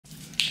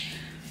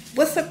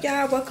What's up,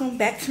 y'all? Welcome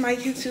back to my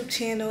YouTube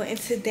channel. In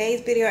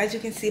today's video, as you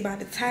can see by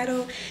the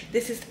title,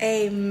 this is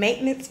a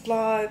maintenance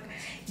vlog.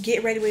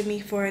 Get ready with me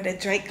for the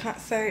Drake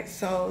concert.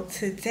 So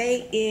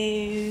today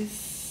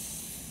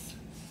is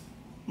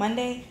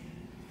Monday.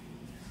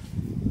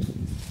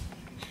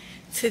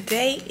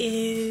 Today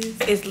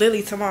it's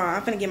literally tomorrow.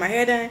 I'm gonna get my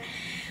hair done,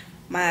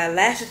 my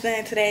lashes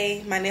done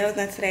today, my nails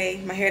done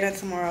today, my hair done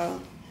tomorrow.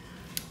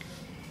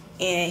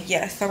 And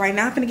yeah, so right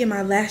now I'm gonna get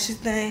my lashes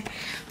done.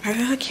 My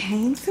girl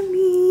came to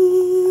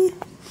me.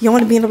 You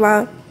want to be in the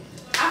vlog?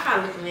 I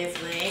probably look this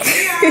way.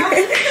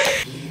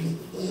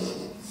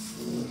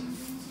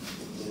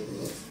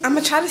 I'm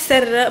gonna try to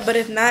set it up, but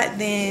if not,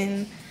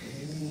 then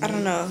I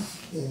don't know.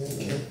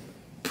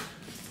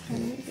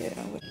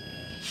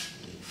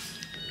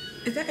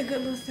 Is that a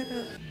good little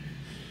setup?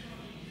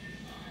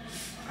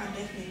 I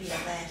definitely need a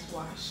lash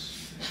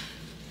wash.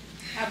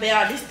 I bet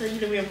all this stuff you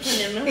done been putting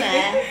in the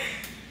line.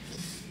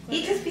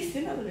 He just be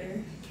sitting over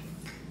there.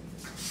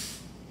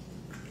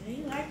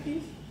 Ain't like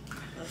you.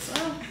 What's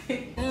up? I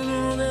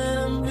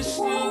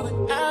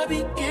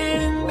be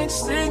getting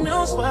mixed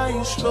signals while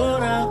you slow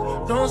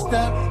down. Don't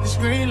stop this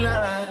green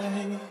light.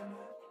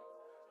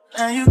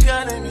 Now you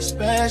gotta be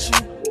special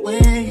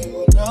when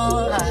you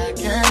know I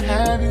can't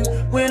have you.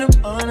 When I'm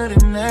under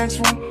the next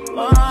one,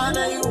 oh,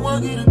 now you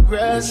want to get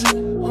aggressive.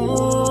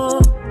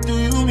 Oh, do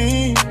you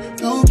mean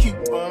you keep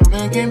on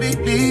making me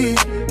believe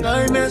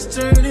nightmares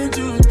turn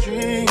into a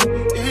dream?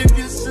 If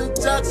you're so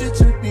toxic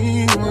to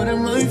me, what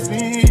am I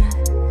feeling?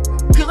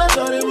 Cause I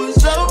thought it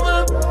was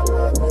over.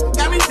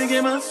 Got me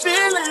thinking my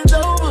feelings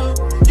over.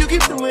 You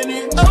keep doing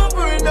it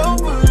over and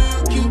over.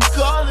 You keep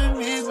calling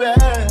me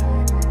back.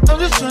 I'm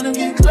just trying to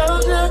get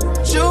closer.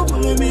 You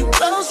pulling me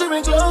closer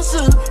and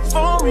closer.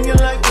 Phone ringing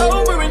like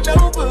over and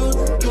over.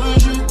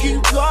 Cause you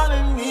keep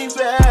calling me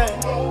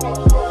back.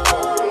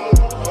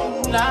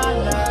 La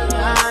la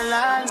la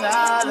la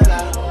la la.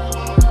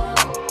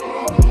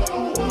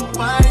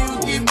 Why you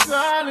keep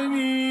calling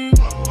me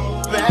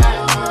back?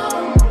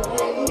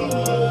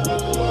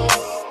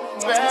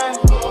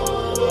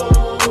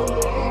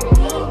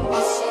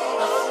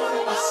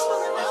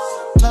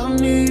 I'm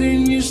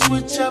needing you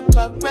switch up.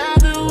 I'd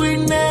rather we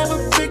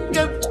never pick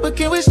up, but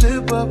can we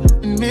slip up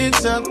and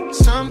mix up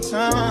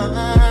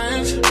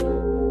sometimes? You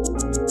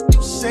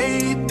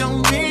say it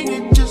don't mean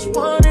it, just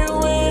want it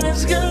when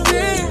it's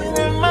convenient.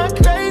 Am I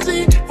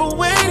crazy for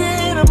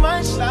waiting on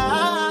my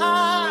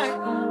side?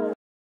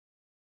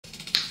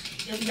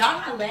 If y'all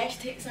got lash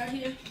techs out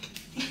here,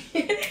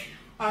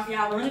 or if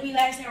y'all want to be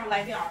lash tech, or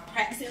like y'all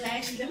practicing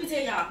lashes, let me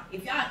tell y'all,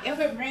 if y'all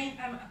ever bring,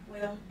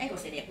 well, I ain't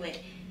gonna say that, but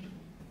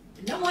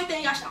the number one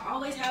thing y'all should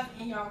always have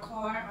in y'all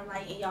car or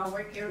like in y'all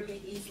work area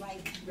is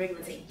like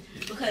regular tape,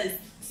 because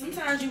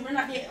sometimes you run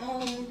out that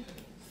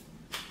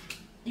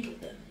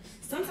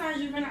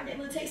sometimes you run out that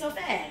little tape so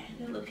fast.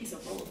 That little piece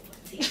of roll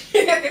tape,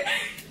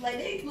 like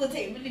that little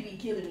tape really be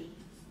killing me.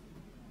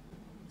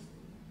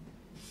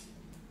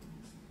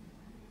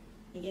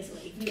 And guess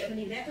what? If you ever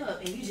need that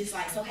up and you just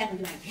like so happen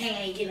to be like, dang,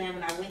 I ain't getting that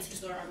when I went to the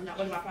store or when I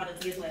ordered my products,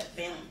 guess what?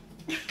 Bam.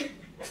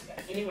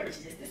 And it works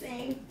just the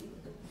same.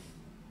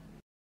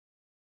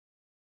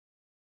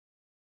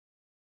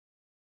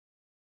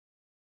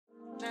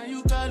 Now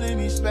you calling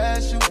me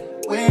special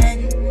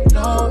when you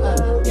know I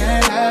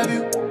can't have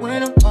you.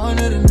 When I'm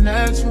under the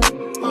next one,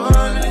 oh,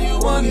 now you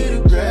want to get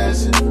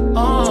aggressive.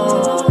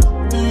 Oh,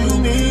 do you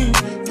mean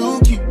you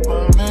keep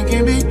on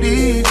making me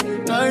believe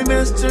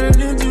nightmares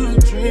turn into a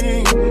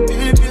dream?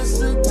 If you're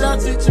so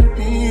toxic to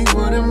me,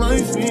 what am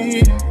I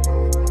feeling?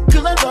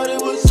 Cause I thought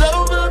it was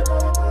over.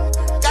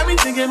 Got me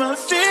thinking my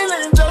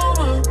feelings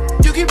over.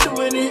 You keep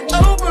doing it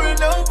over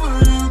and over.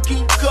 You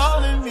keep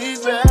calling me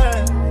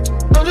back.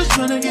 I'm just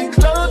trying to get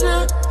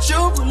closer.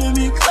 You pulling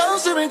me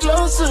closer and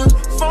closer.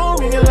 Phone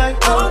ringing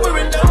like over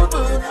and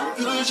over.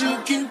 Cause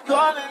you keep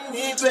calling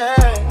me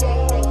back.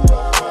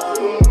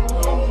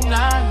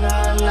 La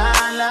la la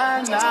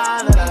la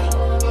la la.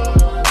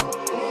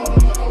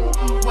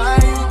 Why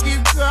you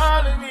keep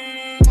calling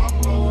me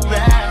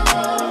back?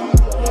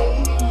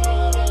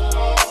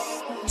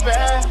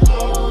 Back.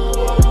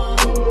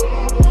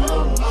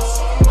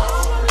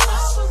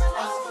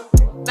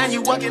 Now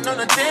you walking on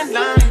a thin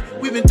line.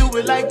 We've been through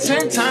it like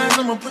 10 times.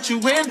 I'ma put you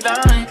in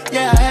line.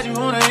 Yeah, I had you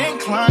on an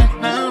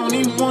incline. Now I don't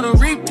even wanna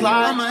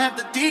reply. I'ma have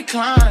to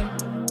decline.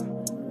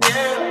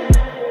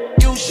 Yeah,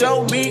 you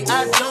showed me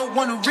I don't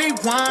wanna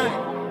rewind.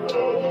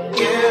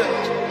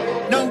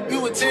 Yeah, no,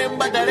 you a 10,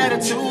 but that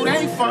attitude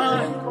ain't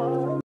fine.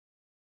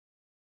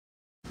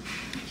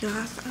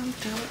 Y'all, so I'm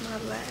done with my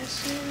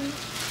lashes.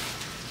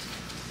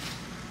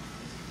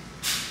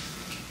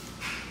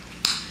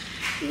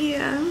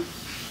 Yeah.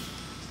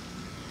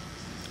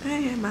 I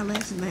ain't had my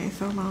lashes done in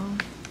so long.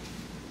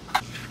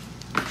 I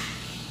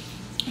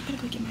gotta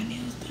go get my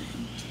nails done.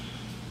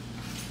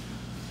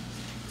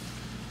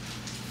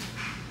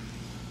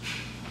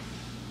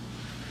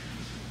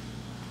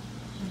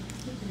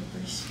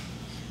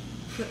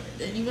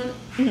 You gonna?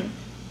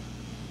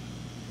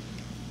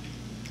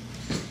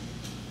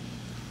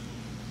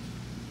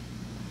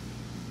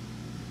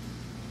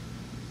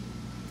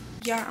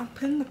 Y'all, I'm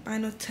putting the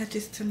final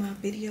touches to my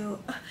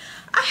video.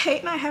 I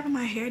hate not having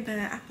my hair done.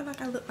 I feel like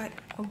I look like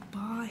a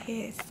bald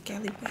head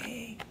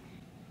scallywag.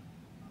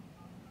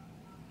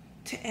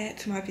 To add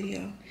to my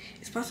video,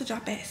 it's supposed to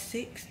drop at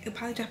 6. It'll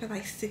probably drop at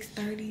like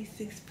 6:30,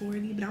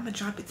 6:40, but I'm gonna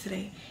drop it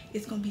today.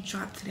 It's gonna be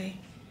dropped today.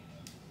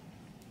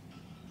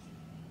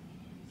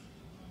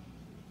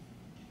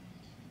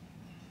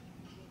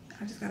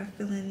 I just gotta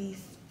fill in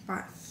these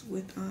spots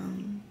with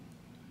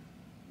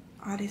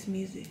all this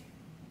music.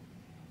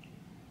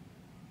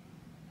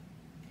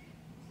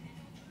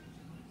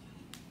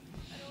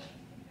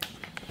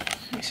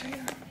 Let me show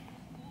y'all.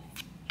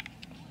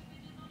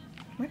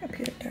 My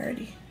computer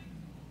dirty.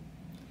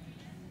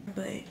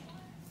 But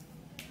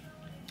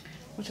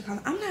what you call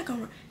it? I'm not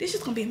gonna. This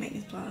is gonna be a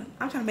maintenance vlog.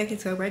 I'm trying to make it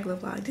to a regular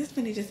vlog. This is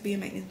gonna just be a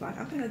maintenance vlog.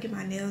 I'm gonna go get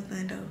my nails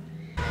done though.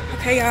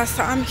 Okay, y'all.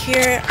 So I'm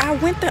here. I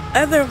went the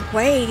other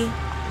way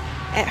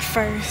at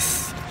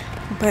first,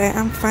 but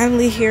I'm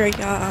finally here,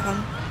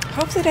 y'all.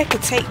 Hopefully they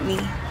could take me.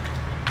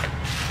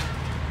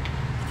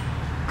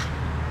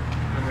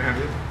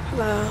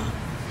 Hello.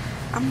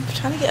 I'm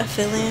trying to get a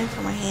fill-in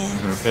for my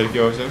hands.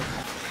 Pedicure or something?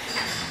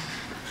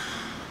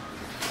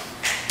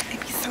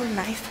 It'd be so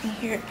nice in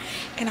here,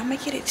 and I'm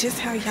gonna get it just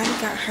how Yanni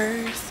got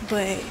hers,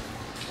 but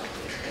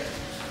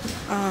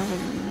I'm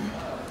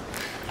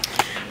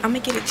gonna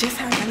get it just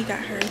how Yanni got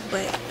hers,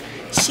 but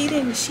she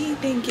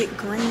didn't get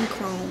green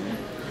chrome.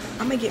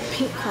 I'm gonna get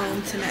pink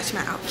chrome to match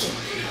my outfit,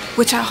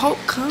 which I hope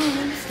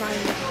comes. Like,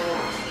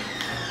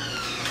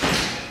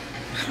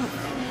 I don't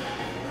know.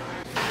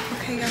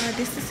 Okay, y'all,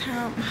 this is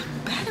how my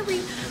battery.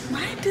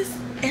 Why does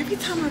every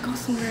time I go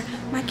somewhere,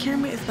 my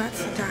camera is about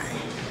to die?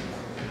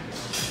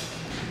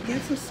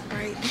 Get some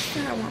Sprite. This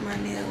is how I want my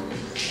nails.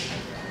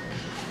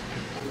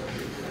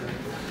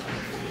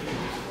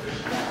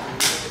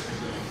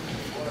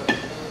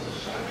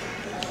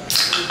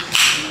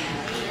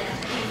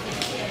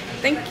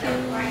 Thank you.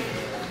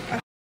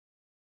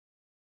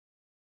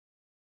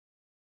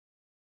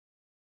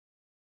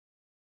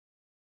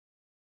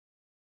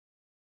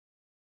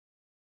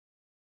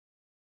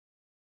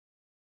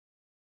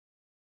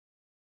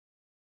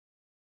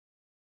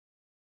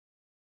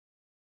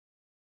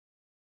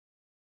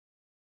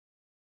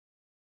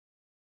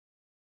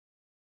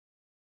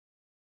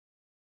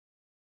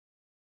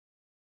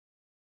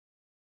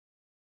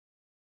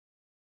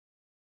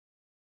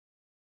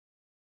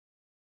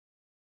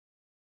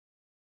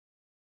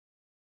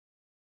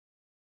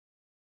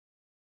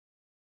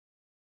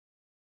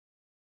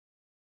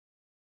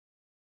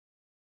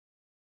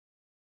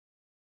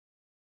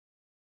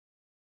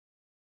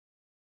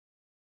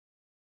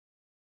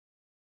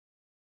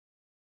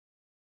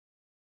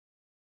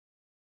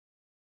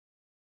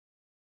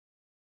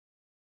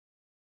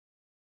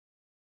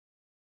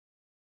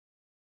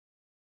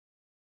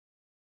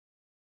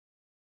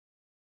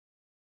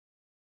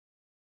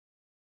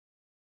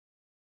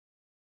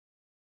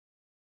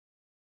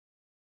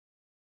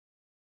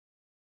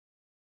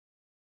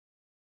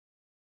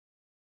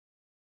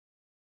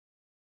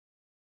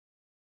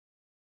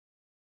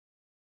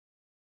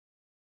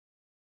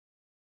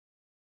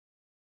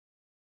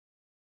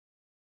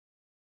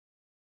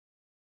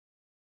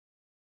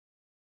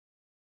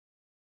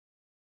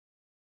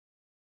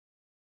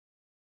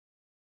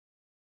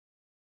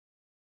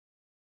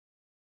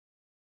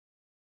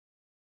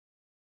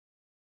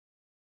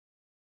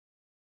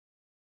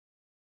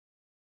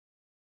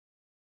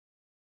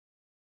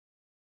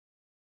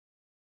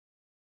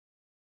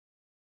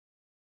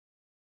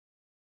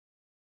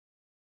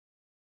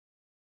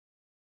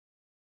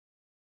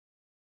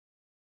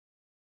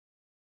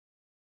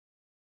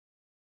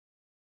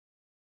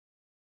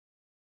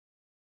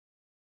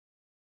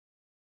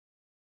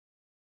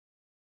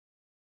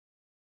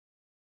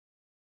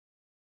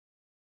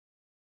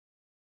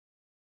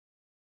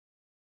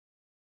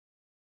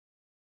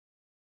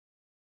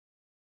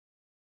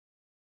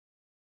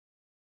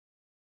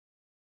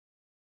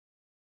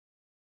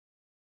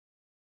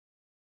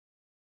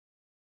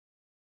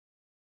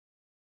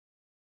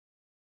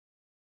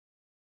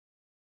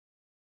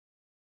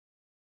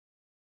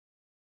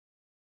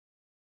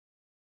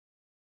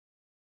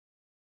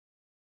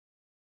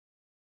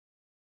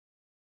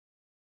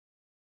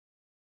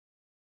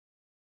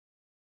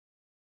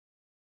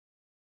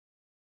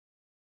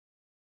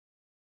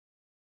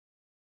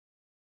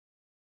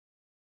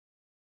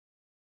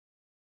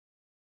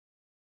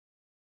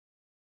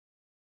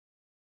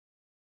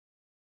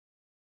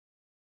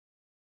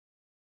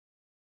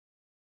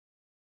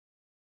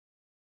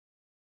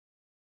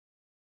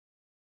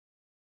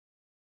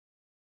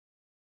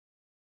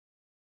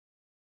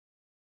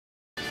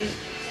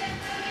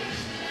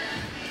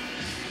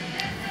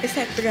 It's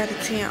at 3 out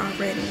of 10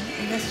 already,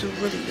 and that's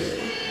really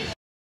good.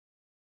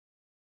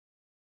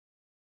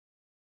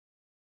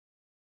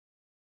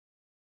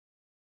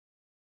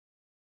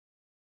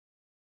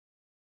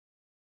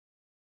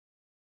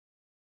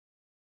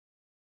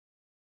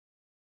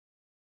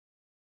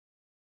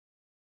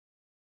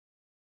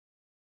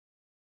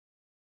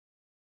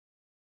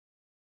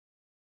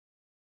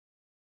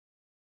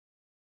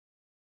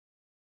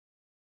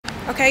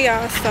 Okay,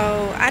 y'all,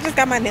 so I just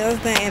got my nails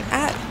done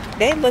and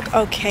they look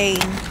okay.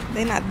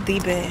 They're not the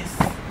best,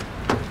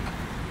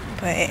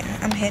 but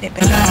I'm headed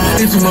back.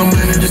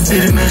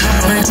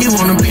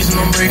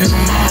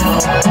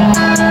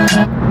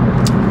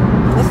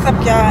 What's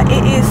up, y'all?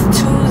 It is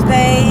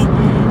Tuesday,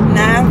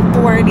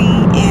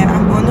 9:40, and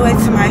I'm on the way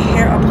to my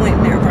hair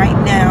appointment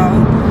right now.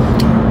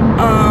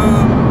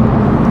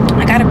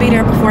 I gotta be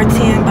there before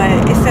 10, but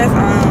it says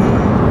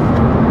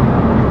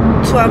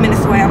 12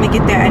 minutes away. I'm gonna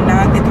get there at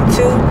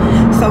 9:52,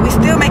 so we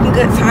still making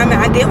good time.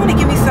 And I did want to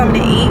give me something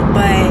to eat,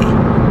 but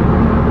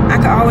I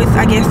could always,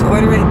 I guess,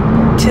 order it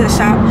to the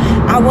shop.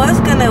 I was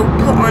gonna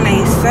put on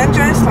a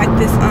sundress, like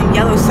this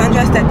yellow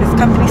sundress that this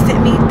company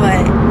sent me,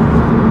 but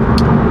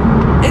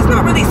it's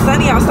not really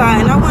sunny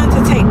outside, and I wanted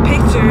to take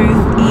pictures.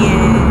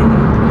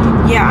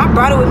 And yeah, I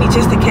brought it with me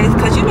just in case,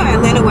 because you know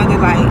Atlanta weather,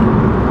 like,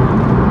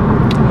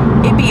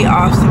 it be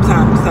off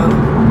sometimes. So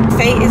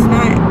say it's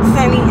not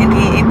sunny and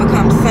then it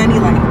becomes sunny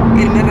like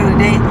in the middle of the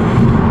day,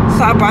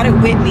 so I brought it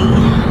with me.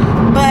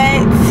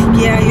 But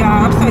yeah,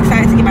 y'all, I'm so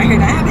excited to get my hair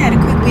done. I haven't had a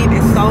quick weave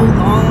in so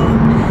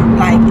long,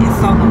 like in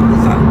so long.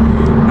 So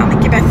I'm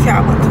gonna get back to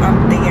y'all once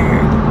I'm there.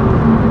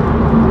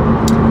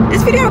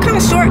 This video kind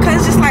of short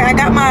because just like I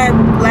got my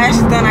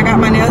lashes done, I got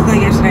my nails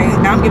done yesterday.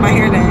 Now I'm getting my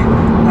hair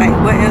done. Like,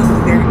 what else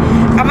is there?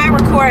 I might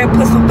record and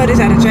put some footage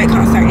at a Drake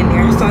concert in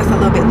there, so it's a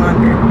little bit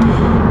longer.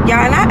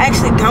 Y'all, and I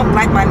actually don't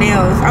like my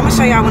nails. I'm gonna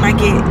show y'all when I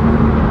get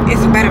in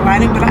some better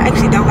lighting, but I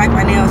actually don't like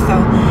my nails. So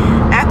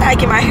after I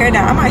get my hair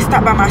done, I might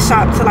stop by my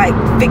shop to like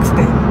fix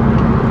them.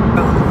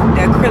 Oh,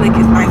 the acrylic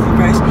is nice and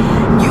fresh.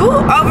 You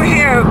over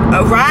here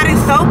riding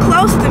so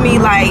close to me,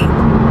 like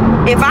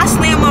if I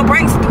slam on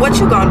brakes, what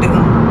you gonna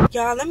do?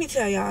 Y'all, let me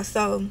tell y'all,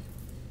 so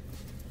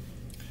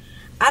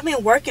I've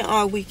been working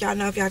all week. Y'all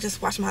know if y'all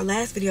just watched my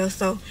last video.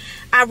 So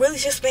I really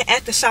just been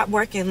at the shop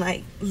working,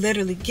 like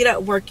literally get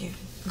up working,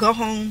 go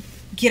home,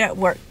 get up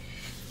work.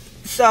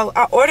 So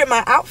I ordered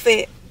my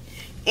outfit,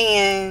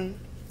 and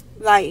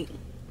like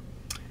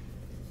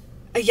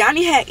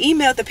Yanni had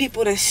emailed the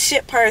people to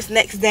ship hers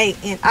next day,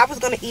 and I was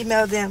gonna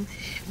email them,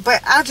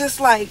 but I just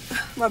like,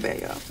 my bad,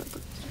 y'all.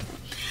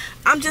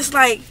 I'm just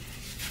like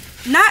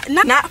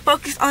not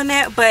focused on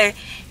that, but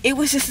it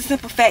was just a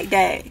simple fact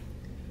that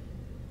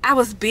I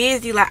was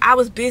busy. Like, I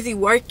was busy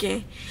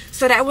working,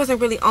 so that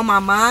wasn't really on my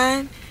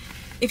mind,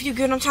 if you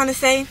get what I'm trying to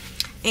say.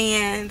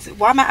 And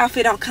why my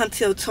outfit don't come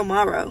till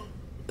tomorrow,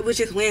 which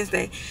is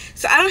Wednesday,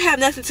 so I don't have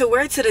nothing to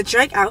wear to the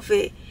Drake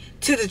outfit,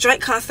 to the Drake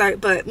concert.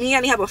 But me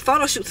and Yanni have a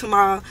photo shoot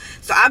tomorrow,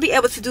 so I'll be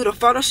able to do the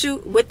photo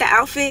shoot with the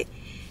outfit.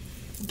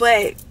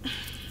 But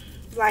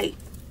like,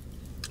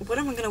 what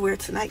am I gonna wear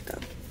tonight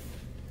though?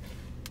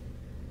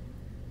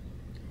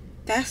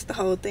 That's the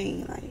whole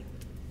thing. Like,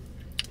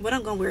 what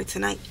I'm gonna wear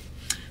tonight.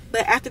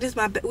 But after this,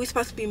 we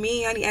supposed to be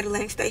me and Yanni at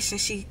Atlantic Station.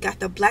 She got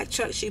the black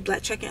truck. She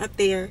black trucking up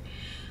there.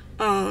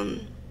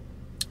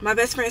 My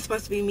best friend's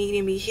supposed to be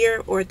meeting me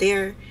here or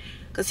there,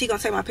 because he gonna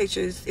take my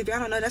pictures. If y'all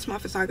don't know, that's my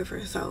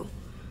photographer. So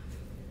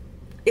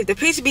if the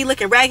picture be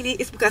looking raggedy,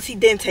 it's because he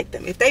didn't take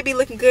them. If they be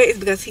looking good, it's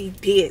because he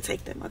did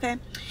take them. Okay, I'm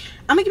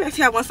gonna get back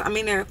to y'all once I'm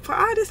in there. For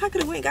all this, I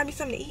could have went and got me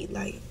something to eat.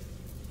 Like,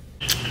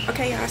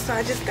 okay, y'all, so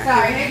I just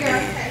got here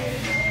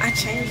and I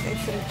changed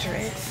into the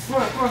dress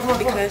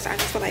because I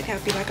just feel like that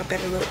would be like a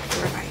better look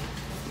for like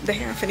the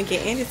hair I'm finna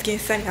get. And it's getting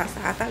sunny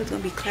outside. I thought it was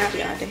gonna be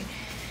cloudy all day.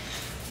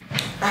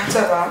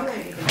 I'm not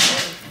even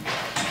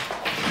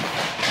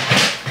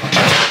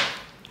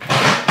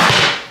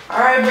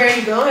Alright,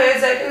 Brady, go ahead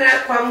and take a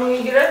nap. Come when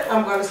you get up,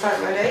 I'm gonna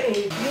start my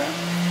day.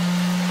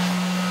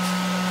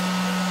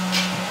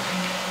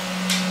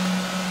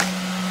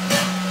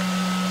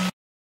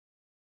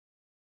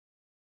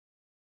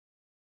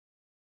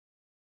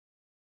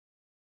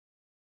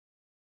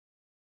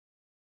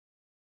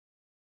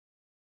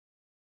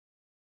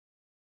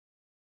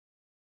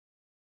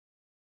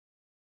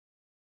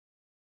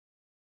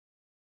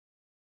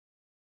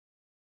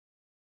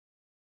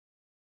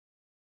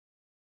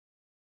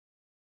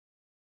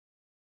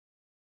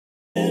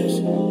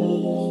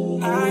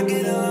 I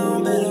get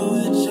along better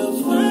with your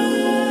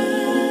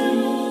friend.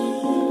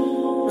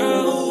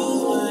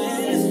 Oh,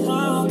 and it's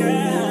wrong, girl,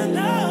 I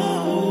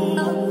know.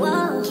 Oh,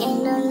 whoa, can't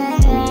do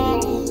nothing.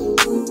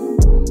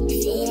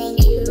 If it ain't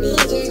you, we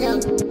just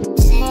don't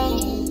say.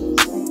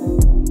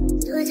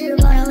 Do it to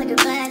the bottom with the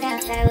blind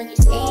outside, what you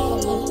say.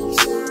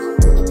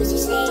 What you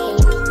say.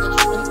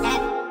 With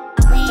that,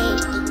 away.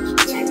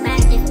 Turn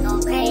back if we go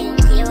crazy.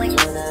 See what you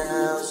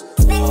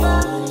respectful,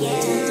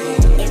 yeah.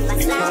 If I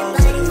slide,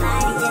 but it's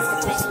like just a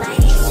press my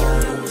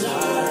head,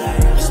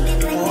 yeah.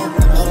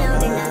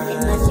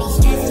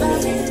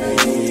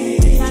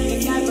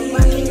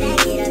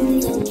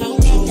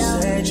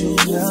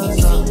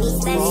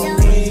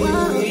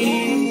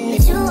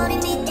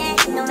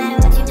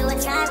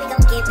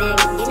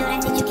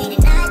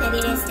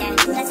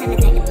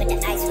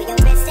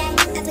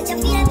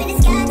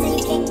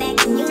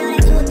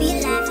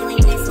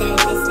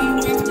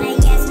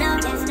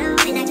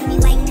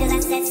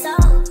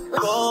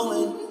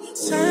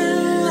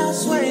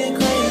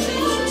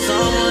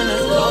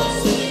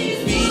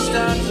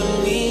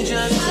 me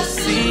just to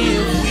see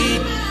if we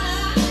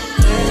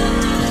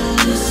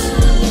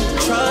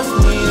trust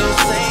me,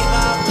 this ain't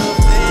about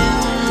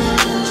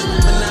revenge.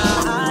 But now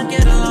I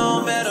get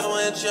along better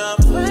with your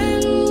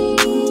friends.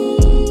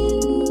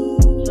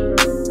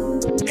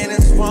 And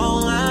it's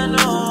wrong, I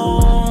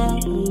know.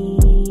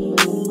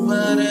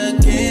 But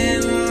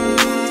again,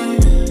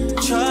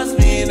 trust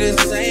me,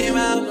 this ain't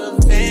about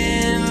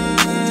revenge.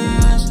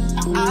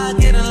 I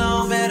get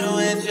along better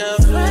with your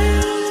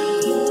friends.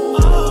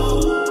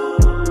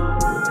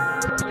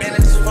 And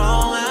it's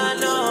wrong, I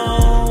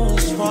know.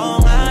 It's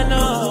wrong, I know.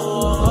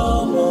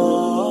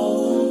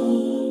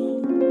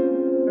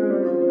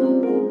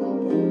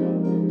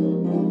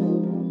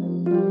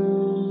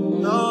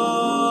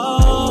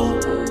 No,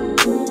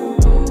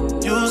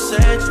 you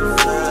said you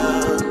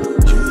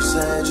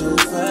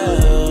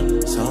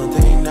felt,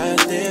 something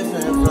that's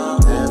different from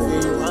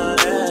everyone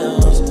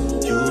else.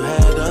 You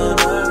had the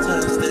nerve to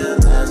still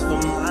ask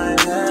for my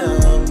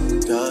help.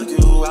 Dug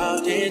you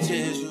out,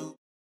 ditches you.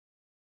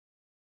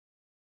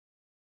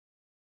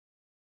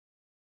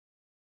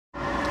 I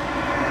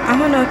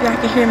don't know if y'all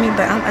can hear me,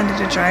 but I'm under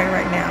the dryer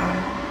right now.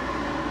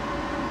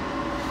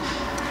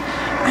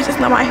 I just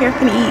know my hair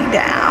finna eat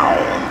down.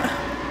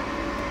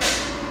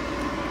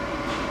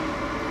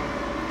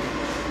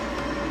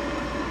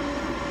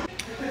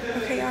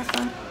 Okay, y'all, so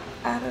I'm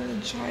out of the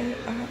dryer.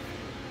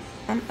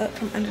 I'm up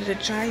from under the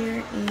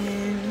dryer, and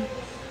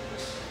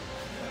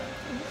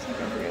it's like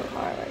real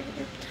hard right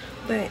here.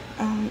 But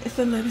it's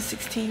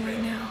 11:16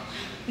 right now.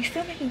 We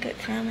still making good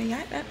time, and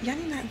y'all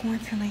not going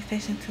to night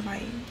session till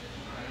like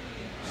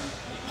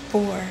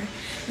 4.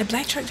 The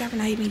black truck driver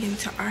not even getting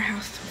to our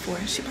house till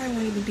 4. She probably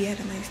won't even be at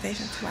the night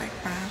station till like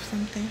 5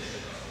 something.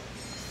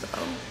 So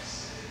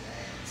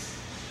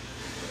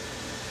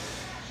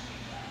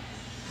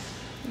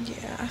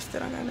yeah, I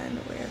still don't got nothing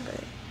to wear,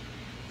 but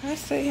I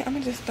say I'm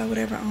gonna just throw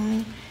whatever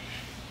on.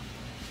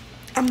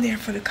 I'm there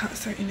for the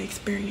concert and the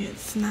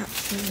experience, not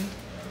to,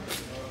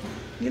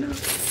 you know,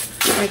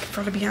 like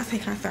for the Beyonce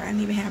concert. I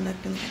didn't even have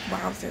nothing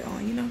while I was there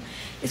on, you know.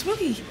 It's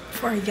really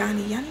for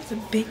Yanni. Yanni's a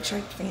big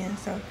Drake fan,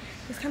 so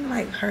it's kind of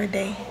like her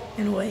day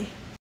in a way.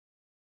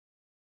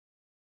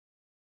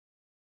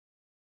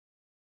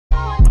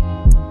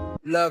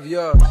 Love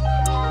yours.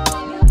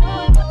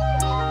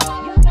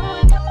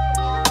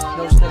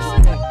 No such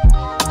thing.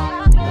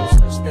 No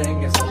such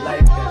thing as a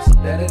life that's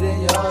better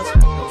than yours.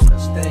 No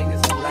such thing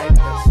as a life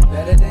that's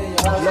better than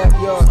yours. Love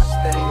yours. No such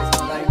thing as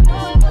a life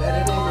that's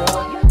better than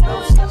yours. No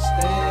such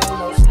thing,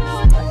 no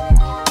such thing.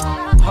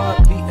 Heart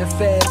beating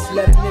fast,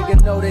 let a nigga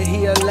know that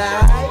he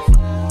alive.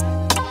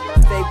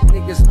 Fake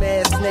niggas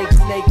mad, snakes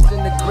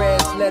in the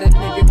grass, let a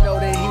nigga know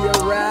that he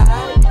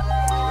arrived.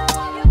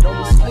 Don't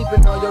be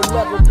sleeping on your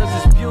level,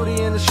 cause it's beauty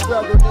in the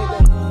struggle, nigga.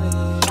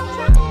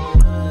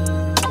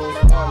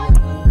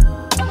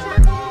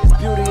 It's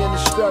beauty in the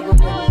struggle,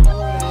 nigga.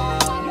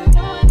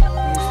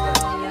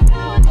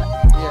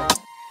 Yeah.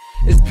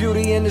 It's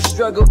beauty in the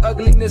struggle,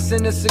 ugliness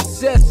in the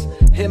success.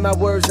 Hear my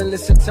words and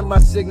listen to my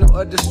signal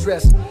of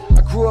distress.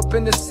 I grew up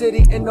in the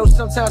city and know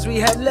sometimes we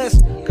had less.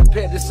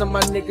 Compared to some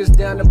of my niggas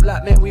down the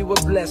block, man, we were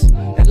blessed.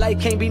 And life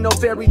can't be no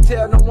fairy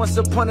tale, no once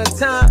upon a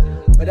time.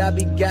 But I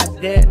be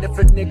goddamn if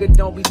a nigga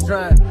don't be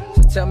trying.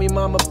 So tell me,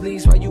 mama,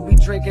 please, why you be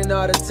drinking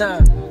all the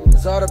time?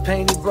 Cause all the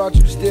pain he brought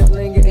you still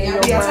linger in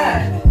your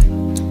mind.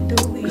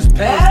 Cause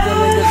pain still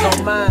lingers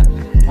on mine.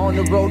 On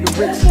the road to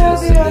riches,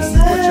 listen, this is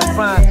what you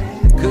find.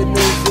 The good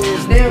news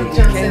is, nigga,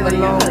 you came a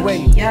long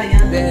way.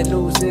 Bad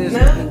news is,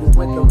 nigga,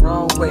 went the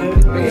wrong way. The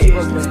best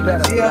work was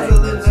better. Like,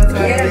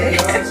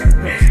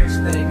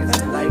 thing is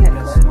life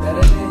that's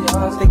better than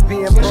yours. Think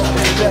being broke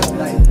is better.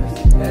 Like,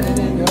 better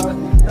than yours.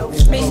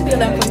 Makes me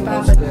 11.5,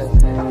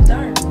 but I'm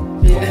dark.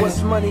 But what's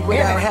money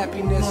without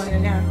happiness?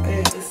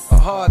 Or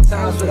hard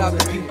times without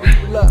the people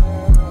you love?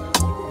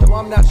 Though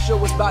I'm not sure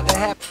what's about to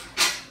happen.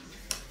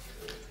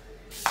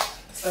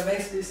 So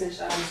basically, since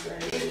y'all was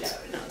ready, you know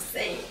what I'm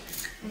saying?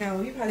 No,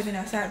 we probably been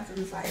outside since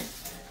we was like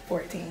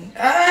 14.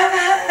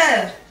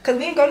 Cause we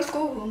didn't go to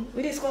school.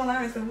 We did school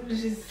online, so we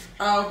was just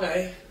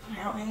okay.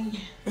 out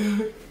hanging.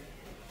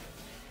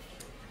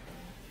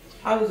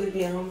 How was it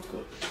being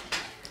homeschooled?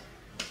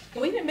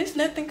 We didn't miss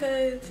nothing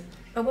cause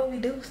of what we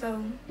do,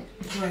 so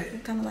Right.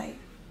 it's kind of like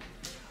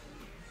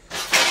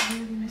we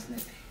didn't miss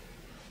nothing.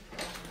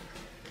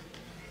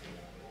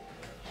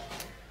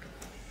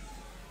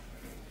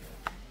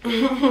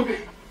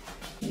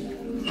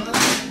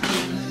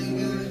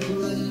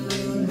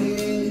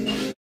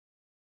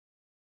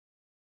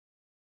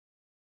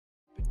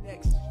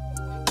 Next,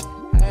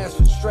 I ask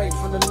for strength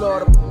from the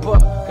Lord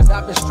above, cause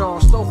I've been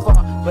strong so far,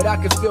 but I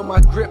can feel my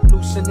grip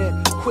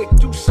loosening. Quick,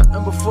 do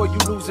something before you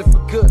lose it for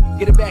good.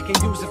 Get it back and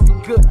use it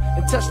for good,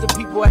 and touch the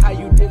people how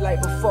you did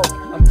like before.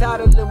 I'm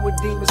tired of living with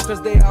demons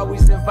cause they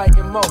always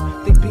inviting more.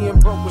 Think being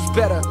broke was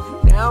better.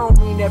 Now I don't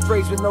mean that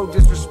phrase with no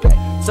disrespect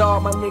to all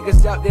my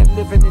niggas out there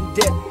living in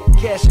debt,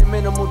 cashing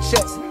minimal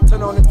checks.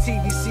 Turn on the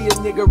TV, see a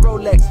nigga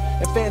Rolex,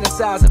 and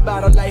fantasize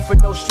about a life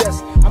with no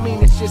stress. I mean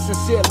this shit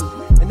sincerely,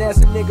 and as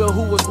a nigga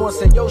who was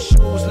once in your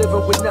shoes,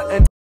 living with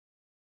nothing.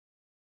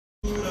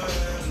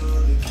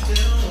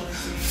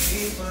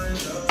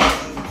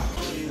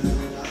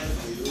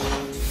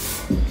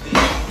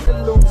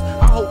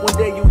 I hope one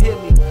day you hear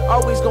me.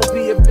 Always gonna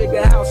be a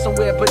bigger house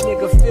somewhere, but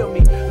nigga feel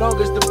me.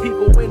 Long as the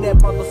people in that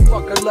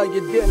motherfucker love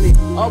you dearly.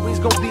 Always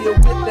gonna be a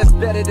whip that's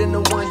better than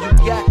the one you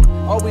got.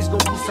 Always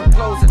gonna be some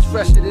clothes that's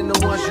fresher than the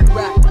ones you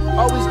rock.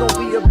 Always gonna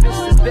be a bitch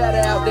that's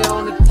better out there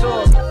on the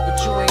tour. But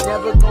you ain't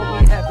never gonna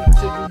be happy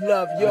till you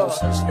love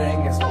yours. No such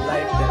thing as a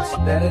life that's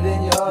better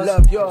than yours.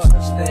 Love yours. No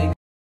such thing.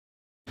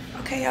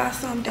 Okay, y'all,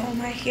 so I'm done with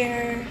my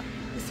hair.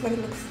 This is what it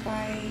looks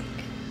like.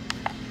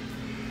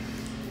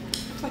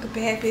 Like a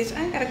bad bitch.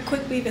 I ain't got a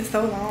quick weave in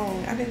so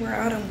long. I've been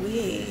wearing all them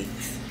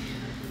wigs.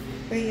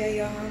 But yeah,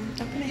 y'all, I'm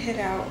gonna head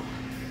out.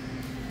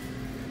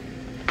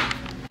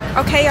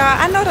 Okay, y'all,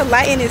 I know the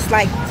lighting is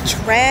like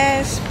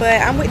trash,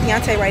 but I'm with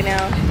Deontay right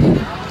now.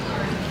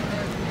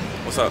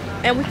 What's up?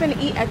 And we finna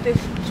eat at this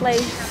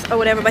place or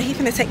whatever, but he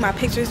finna take my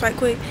pictures right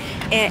quick.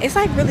 And it's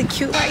like really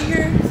cute right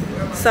here.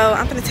 So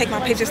I'm gonna take my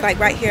pictures like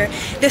right here.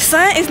 The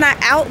sun is not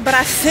out, but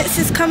I sense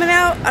it's coming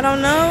out. I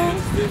don't know.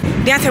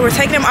 Deontay, we're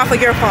taking him off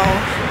of your phone.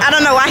 I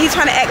don't know why he's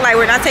trying to act like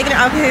we're not taking it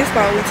off of his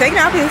phone. We're taking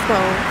it off of his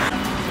phone.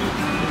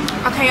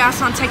 Okay, y'all,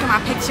 so I'm taking my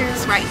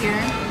pictures right here.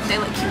 They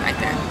look cute right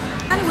there.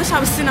 I kinda wish I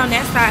was sitting on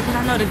that side because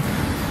I know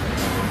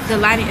the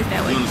lighting is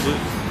that way.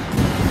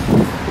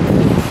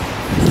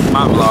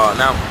 My vlog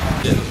now.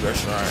 Yeah, this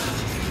restaurant.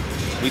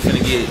 We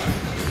finna get,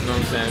 you know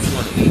what I'm saying? We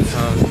wanna eat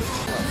some.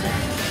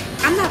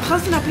 I'm not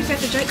posting a picture at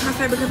the Drake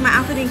concert because my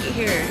outfit didn't get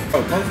here.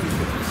 Oh, post these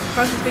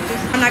Post these pictures.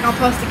 I'm not gonna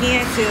post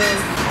again till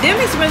them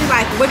is really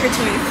like Wicker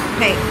Twins.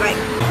 Hey, like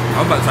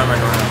I'm about to turn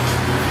back around.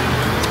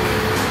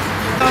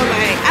 so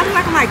like I look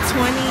like I'm like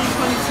 20,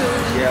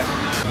 22. Yeah.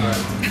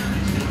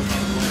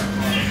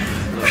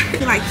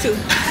 Like 2.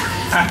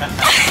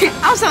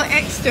 I'm so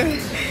extra.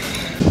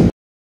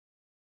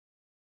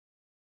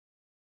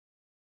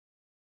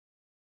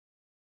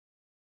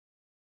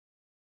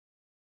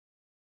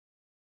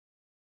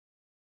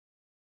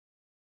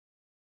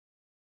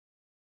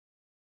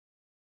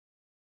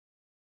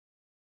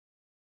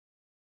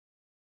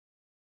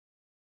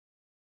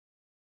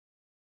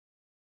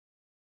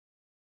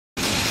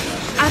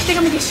 I think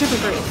I'm gonna get shrimp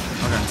and grits.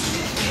 Okay.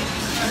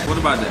 What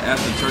about the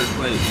after church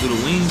plate? Do the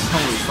wings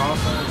come with sauce?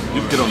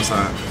 You can get on the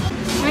side.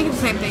 I get the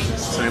same thing.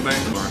 Same thing?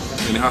 Or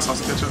any hot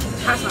sauce and ketchup?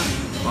 Hot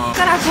sauce.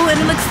 Got our food and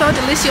it looks so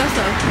delicious.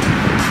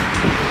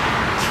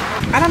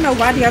 I don't know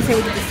why Deontay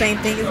would do the same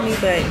thing as me,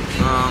 but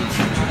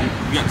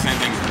You got the same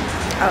thing as me.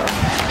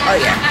 oh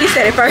yeah, he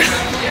said it first.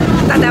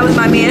 I thought that was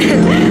my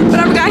man, but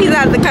I forgot he's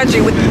out of the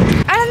country.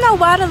 I don't know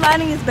why the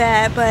lighting is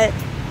bad, but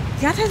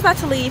Deontay's about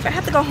to leave. I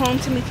have to go home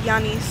to meet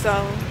Yanni, so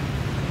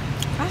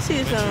I'll see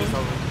you soon.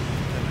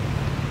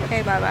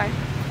 Okay, bye bye.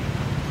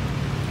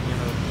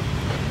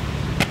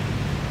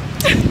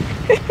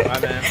 Bye,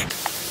 man.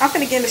 I'm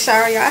finna get in the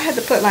shower, y'all. I had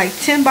to put like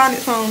 10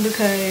 bonnets on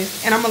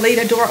because, and I'm gonna leave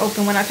the door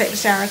open when I take the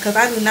shower because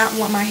I do not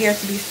want my hair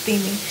to be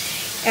steamy.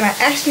 And I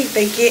actually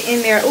need to get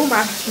in there. Oh,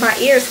 my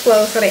ears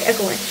closed, so they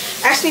echoing.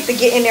 I actually need to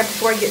get in there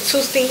before I get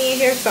too steamy in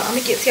here. So I'm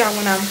gonna get to y'all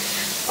when I'm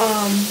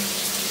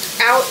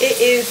out. It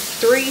is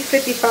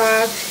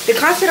 3:55. The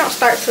concert don't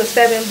start till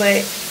 7,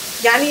 but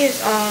Yanni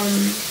is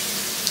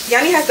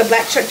Yanni has the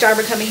black truck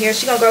driver coming here.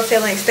 She's gonna go to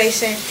Atlantic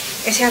Station,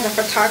 and she has a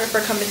photographer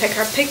coming to take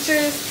her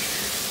pictures.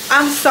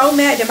 I'm so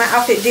mad that my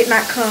outfit did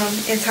not come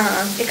in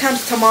time. It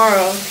comes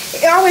tomorrow.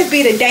 It always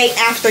be the day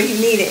after you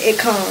need it. It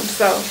comes.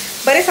 So,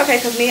 but it's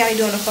okay because me and I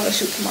doing a photo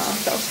shoot tomorrow.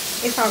 So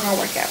it's all gonna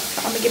work out.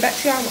 So I'm gonna get back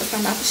to y'all once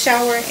I'm out the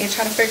shower and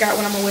try to figure out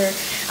what I'm gonna wear.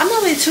 I'm not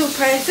really too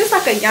pressed. It's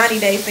like a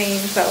Yanni Day thing.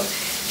 So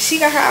she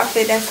got her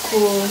outfit. That's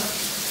cool.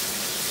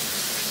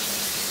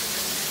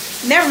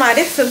 Never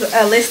mind. This is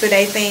a Lista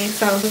Day thing.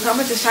 So I'm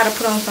gonna just try to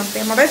put on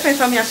something. My best friend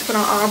told me I should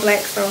put on all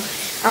black. So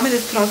I'm gonna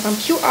just put on some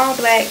cute all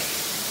black.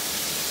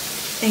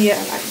 And yeah,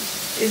 like,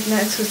 it's not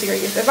too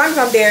serious. As long as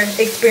I'm there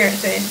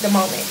experiencing the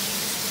moment.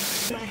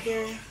 My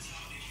hair.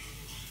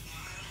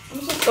 I'm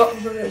just go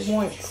over it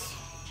once.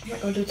 I'm not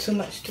gonna do too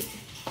much to it.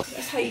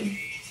 That's how you,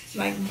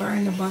 like,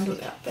 burn the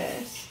bundles out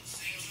fast.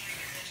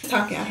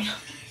 Talking out.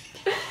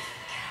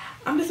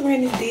 I'm just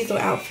wearing this diesel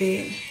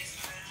outfit.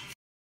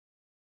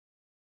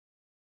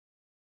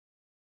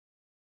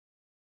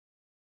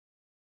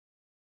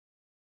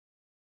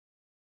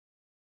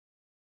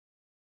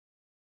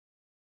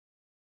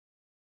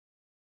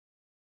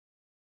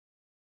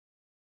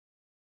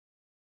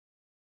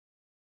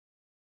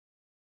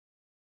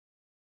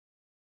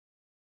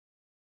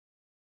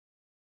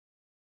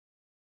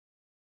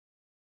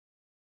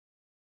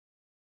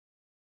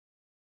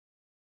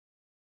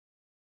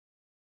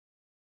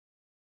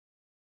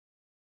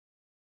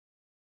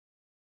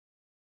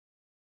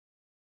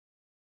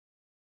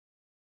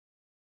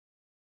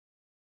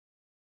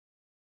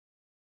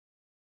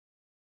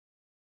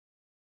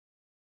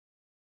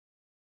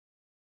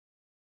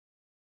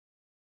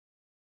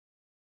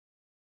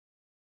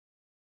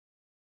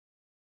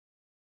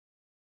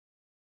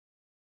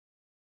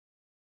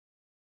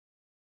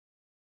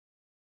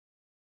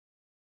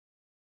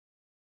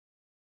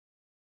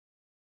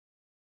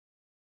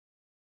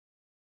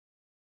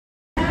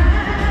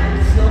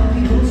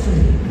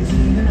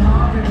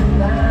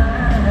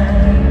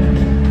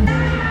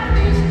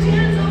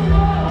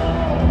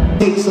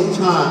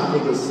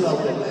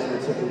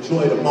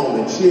 enjoy the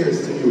moment.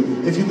 Cheers to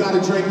you. If you got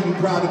a drink and you're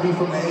proud to be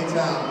from the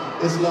A-Town,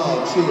 it's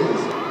love.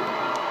 Cheers.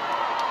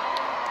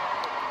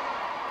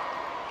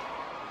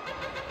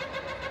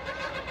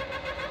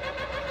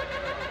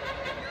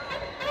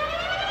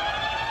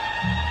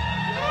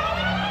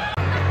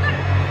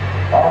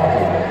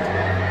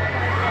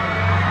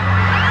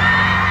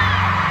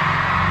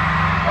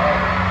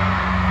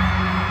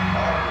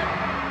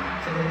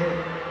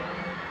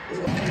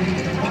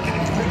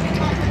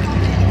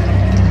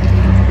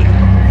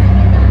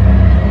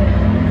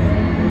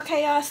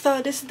 Okay, y'all,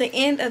 so this is the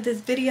end of this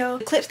video.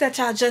 The clips that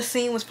y'all just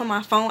seen was from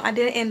my phone. I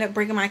didn't end up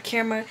bringing my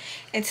camera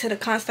into the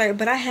concert,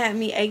 but I had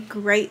me a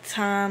great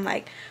time,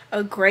 like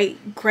a great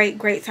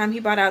time. He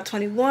brought out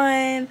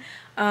 21.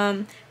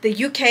 The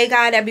UK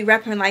guy that be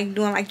rapping, like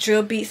doing like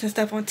drill beats and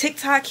stuff on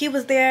TikTok, he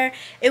was there.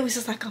 It was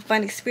just like a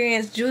fun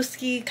experience.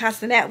 Juicy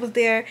Castanet was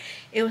there.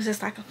 It was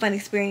just like a fun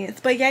experience.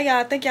 But yeah,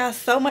 y'all, thank y'all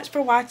so much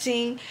for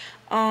watching.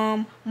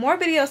 More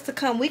videos to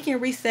come. Weekend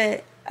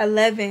Reset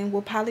 11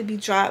 will probably be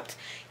dropped,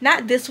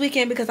 not this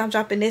weekend because I'm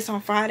dropping this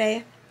on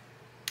Friday,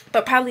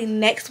 but probably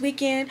next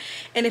weekend.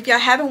 And if y'all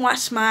haven't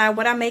watched my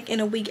what I make in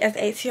a week as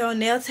ATL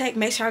nail tech,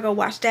 make sure I go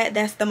watch that.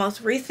 That's the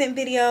most recent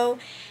video.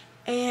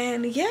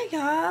 And yeah,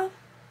 y'all,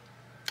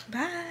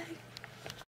 bye.